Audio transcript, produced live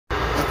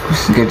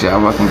Good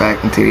job, welcome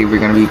back, and today we're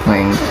gonna be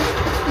playing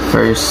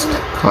First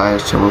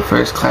Class Trouble.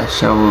 First Class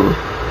Trouble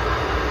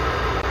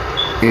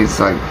is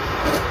like,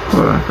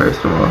 hold on,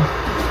 first of all,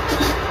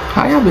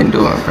 how y'all been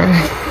doing, bro?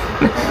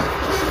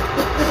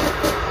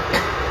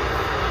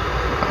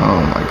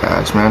 Oh my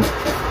gosh, man.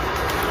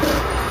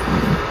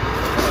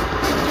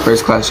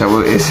 First Class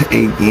Trouble is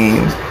a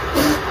game.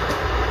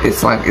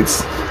 It's like,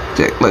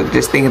 look,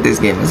 just think of this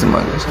game as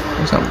Among Us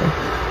or something.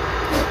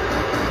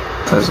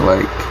 Cause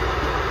like,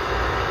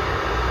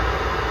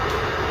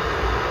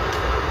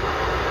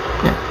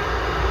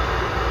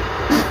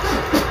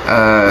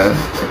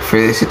 for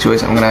this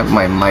situation, I'm gonna have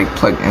my mic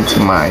plugged into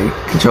my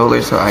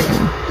controller so I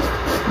can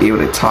be able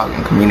to talk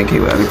and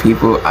communicate with other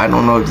people. I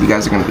don't know if you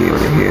guys are gonna be able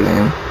to hear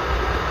them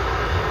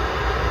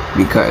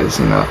because,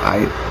 you know,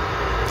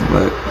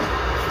 look.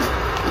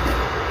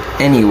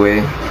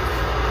 Anyway,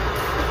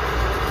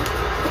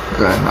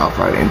 going hop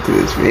right into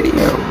this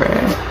video,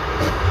 bruh.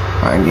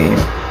 My game.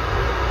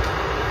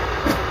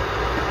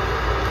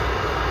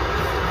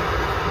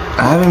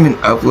 I haven't been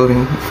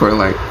uploading for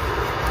like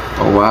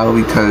a while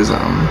because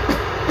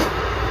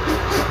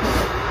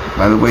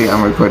by the way,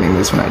 I'm recording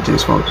this when I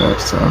just woke up,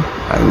 so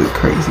I look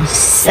crazy.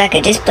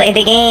 Sucker, just play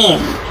the game.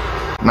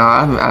 No,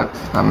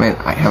 I meant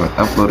I haven't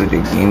uploaded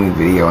a gaming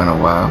video in a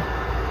while.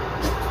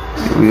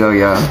 Here we go,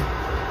 y'all.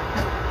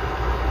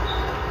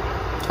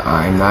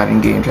 I'm not in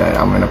game chat,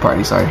 I'm in a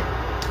party, sorry.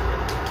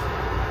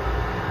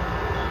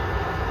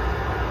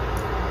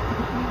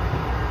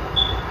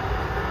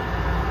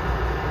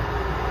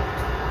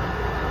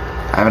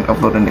 I haven't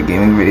uploaded a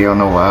gaming video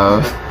in a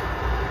while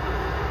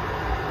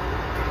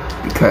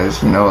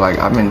because, you know, like,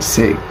 I've been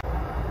sick.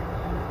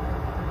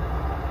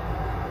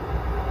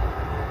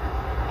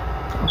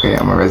 Okay,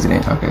 I'm a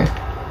resident, okay.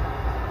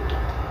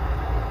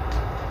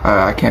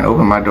 I can't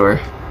open my door.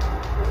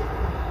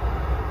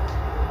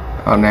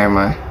 Oh, never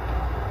mind.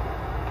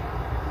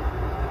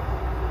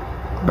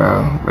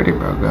 Bro, where did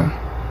bro go?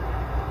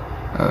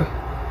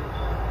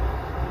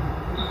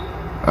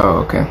 Oh,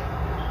 okay.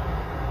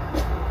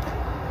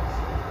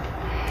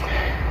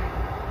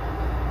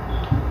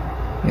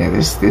 Yeah,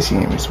 this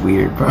game is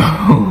weird, bro.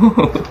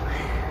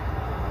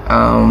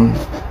 I'm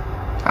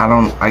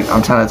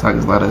trying to talk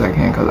as loud as I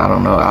can because I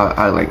don't know.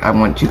 I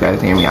want you guys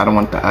to hear me. I don't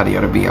want the audio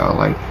to be all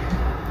like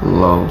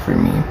low for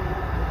me.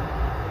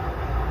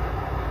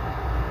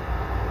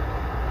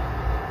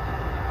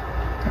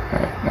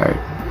 Alright.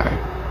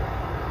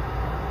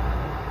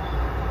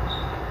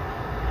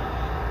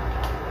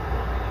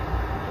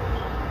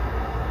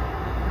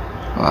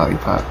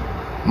 Lollipop.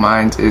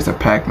 Mine is a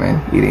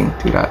Pac-Man eating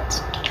 2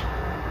 dots.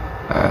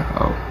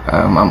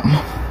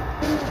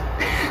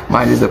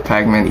 Mine is a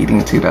Pac-Man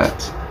eating 2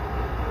 dots.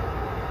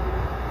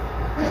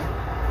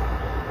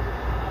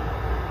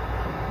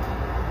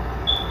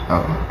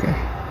 Oh, okay.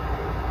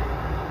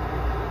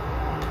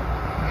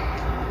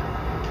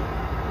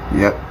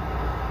 Yep.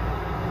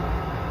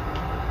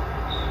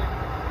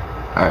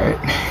 Alright.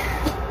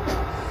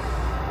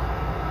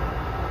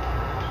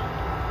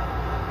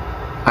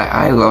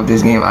 I love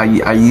this game.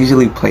 I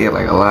usually play it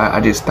like a lot. I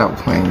just stopped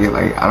playing it.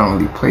 Like, I don't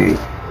really play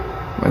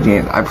my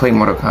games. I play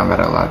Mortal Kombat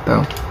a lot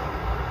though.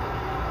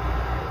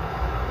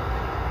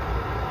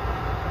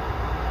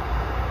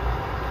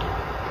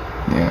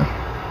 Yeah.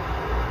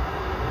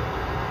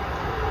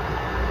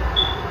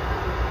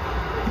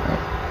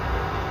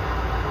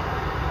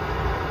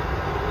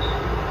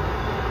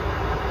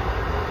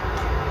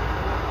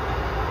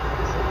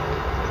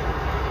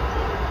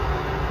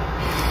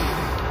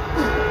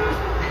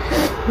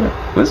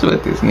 What's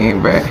with this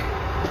game, bruh?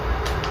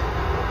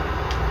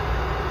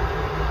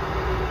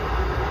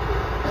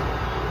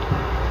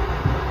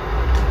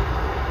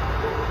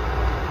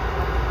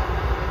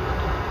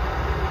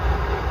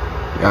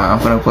 Yeah, I'm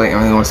gonna play.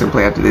 Everyone wants to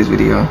play after this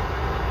video.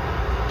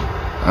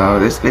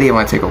 This video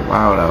might take a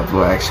while to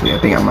upload. Actually, I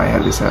think I might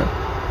have this out.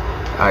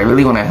 I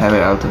really want to have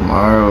it out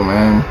tomorrow,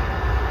 man.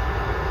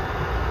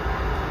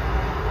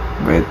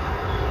 But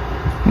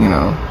you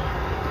know,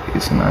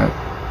 it's not.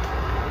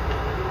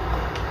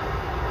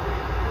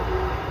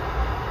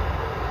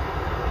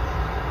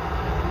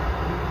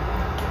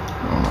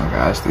 Oh my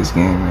gosh, this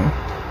game, man.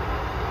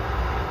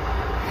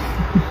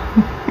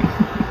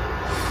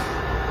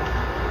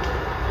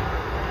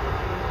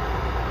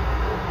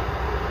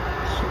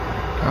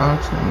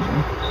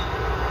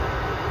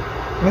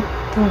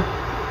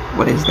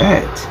 What is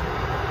that?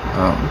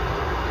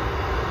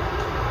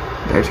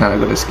 They're trying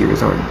to go to ski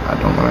resort. I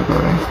don't want to go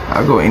there.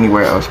 I'll go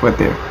anywhere else but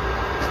there.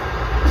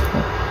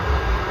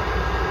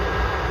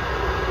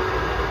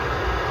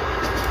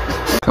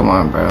 Come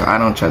on, bro. I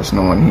don't trust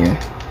no one here.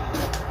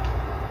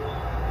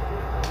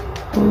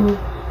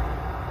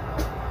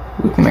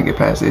 We can make it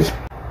past this.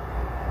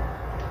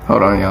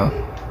 Hold on, y'all.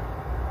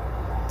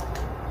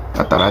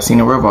 I thought I seen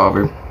a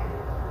revolver.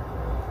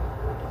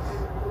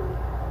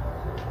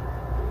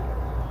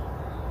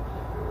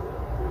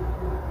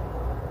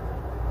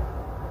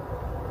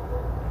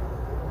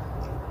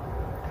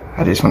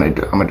 I just want to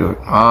do. I'm gonna do it.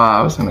 Oh,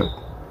 I was gonna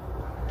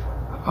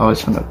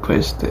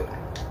push it.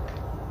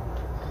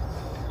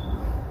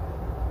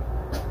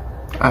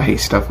 I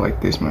hate stuff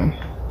like this, man.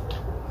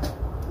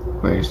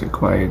 Where's the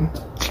quiet?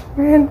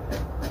 Man.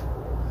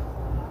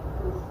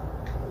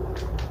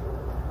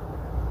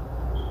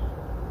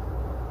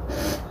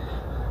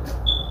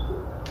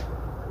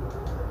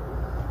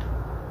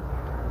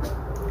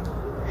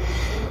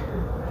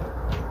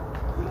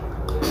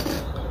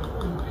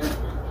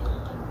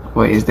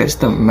 Wait, is this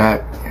the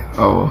map?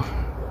 Oh,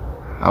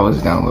 I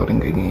was downloading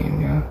the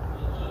game, yeah.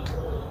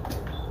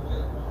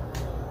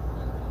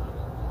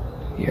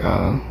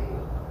 Yeah.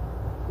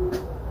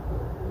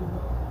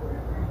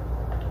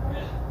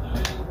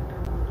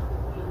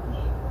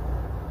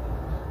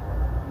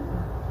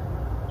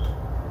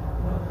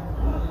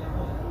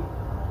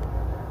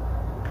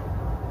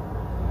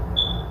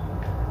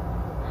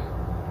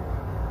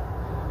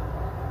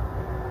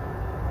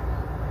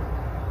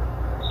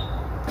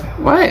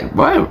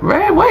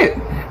 What?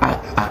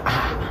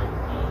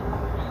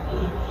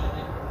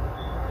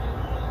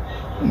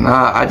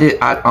 Nah,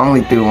 I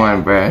only do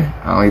one,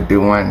 bruh. I only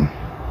do one.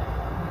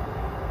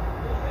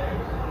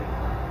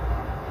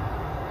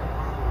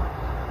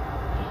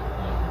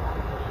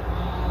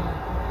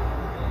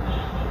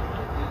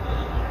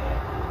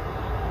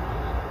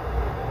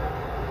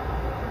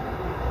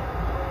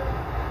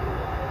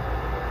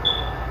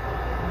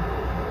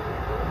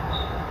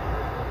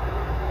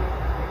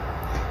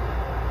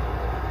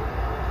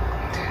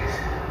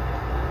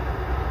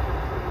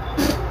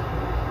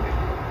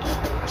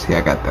 See,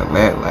 I got the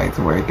LED lights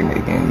working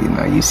again. You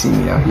know, you see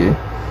me out here.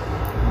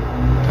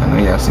 I know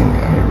y'all see me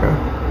out here, bro.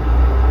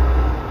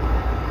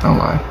 Don't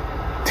lie.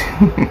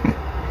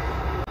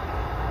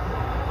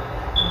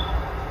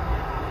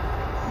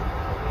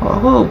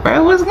 Oh,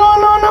 bro, what's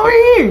going on over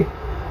here?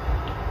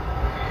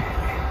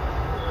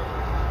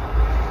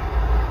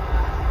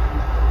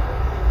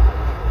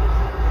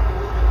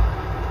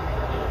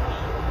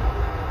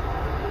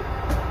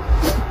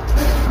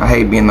 I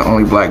hate being the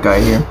only black guy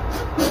here.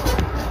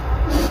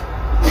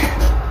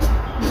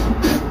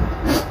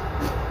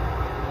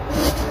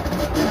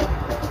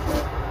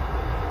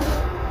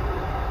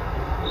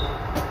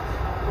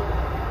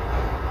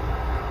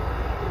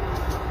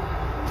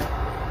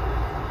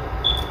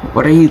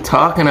 What are you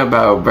talking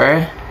about,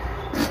 bruh?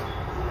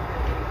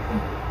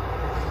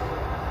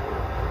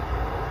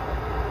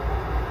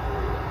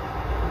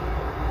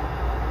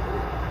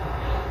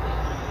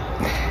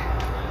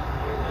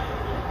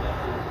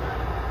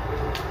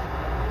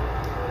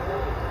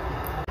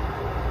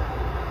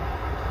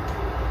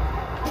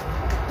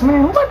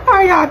 Man, what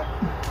are y'all?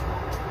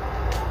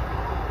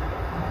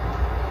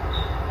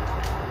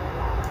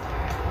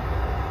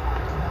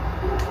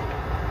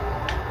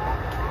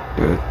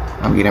 Dude,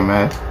 I'm getting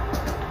mad.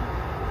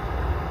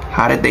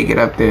 How did they get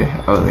up there?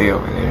 Oh, they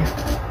over there.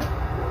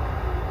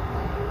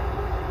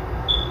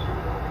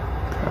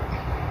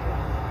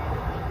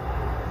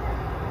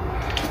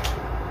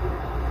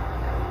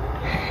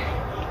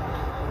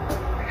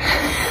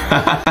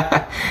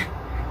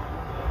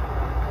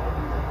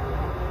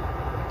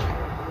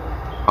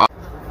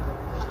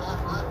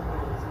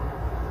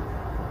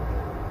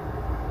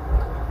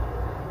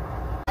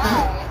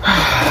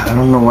 I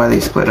don't know why they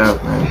split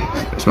up, man.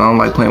 I don't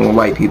like playing with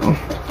white people.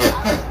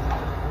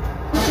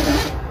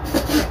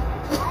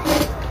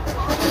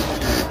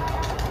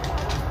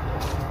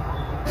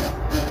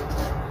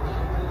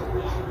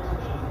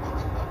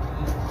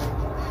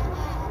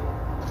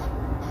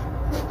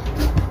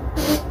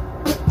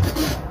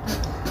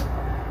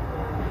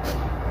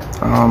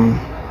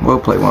 We'll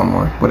play one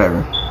more,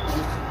 whatever.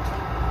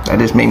 That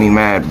just made me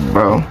mad,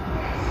 bro.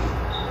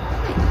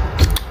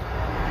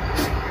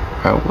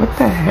 Bro, what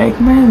the heck,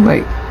 man?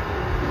 Like,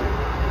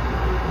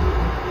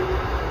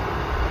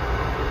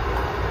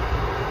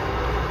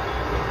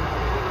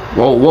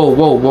 whoa.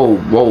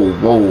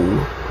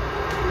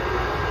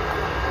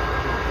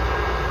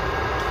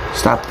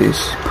 Stop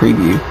this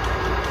preview.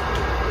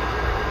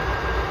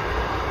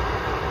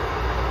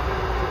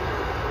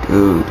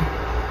 Dude.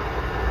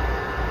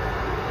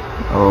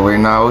 Oh wait,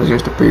 no, it was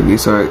just a preview,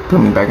 so it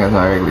put me back as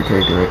my regular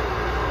character, right?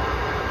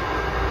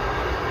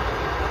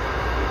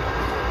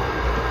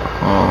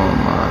 Oh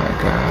my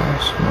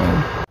gosh,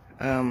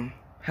 man.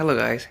 Hello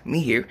guys, me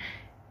here.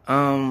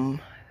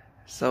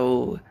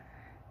 So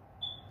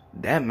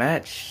that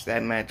match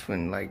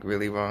went like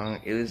really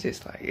wrong. It was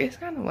just like, it's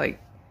kind of like,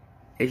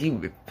 if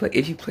you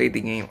played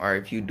the game, or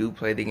if you do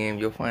play the game,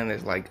 you'll find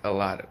there's like a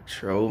lot of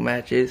troll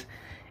matches,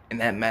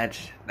 and that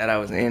match that I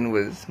was in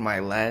was my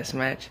last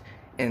match.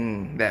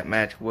 And that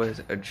match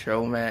was a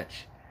troll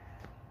match,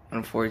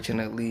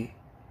 unfortunately.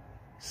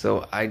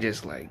 So I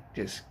just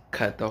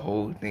cut the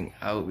whole thing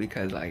out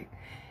because like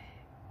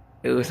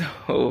it was a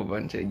whole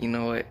bunch of, you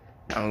know what?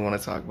 I don't want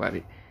to talk about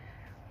it.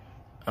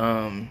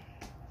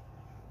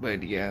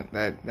 But yeah,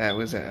 that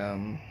was a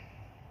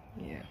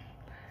yeah.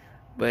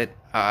 But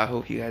I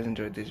hope you guys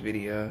enjoyed this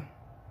video.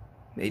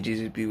 May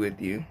Jesus be with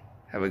you.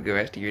 Have a good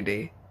rest of your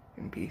day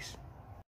and peace.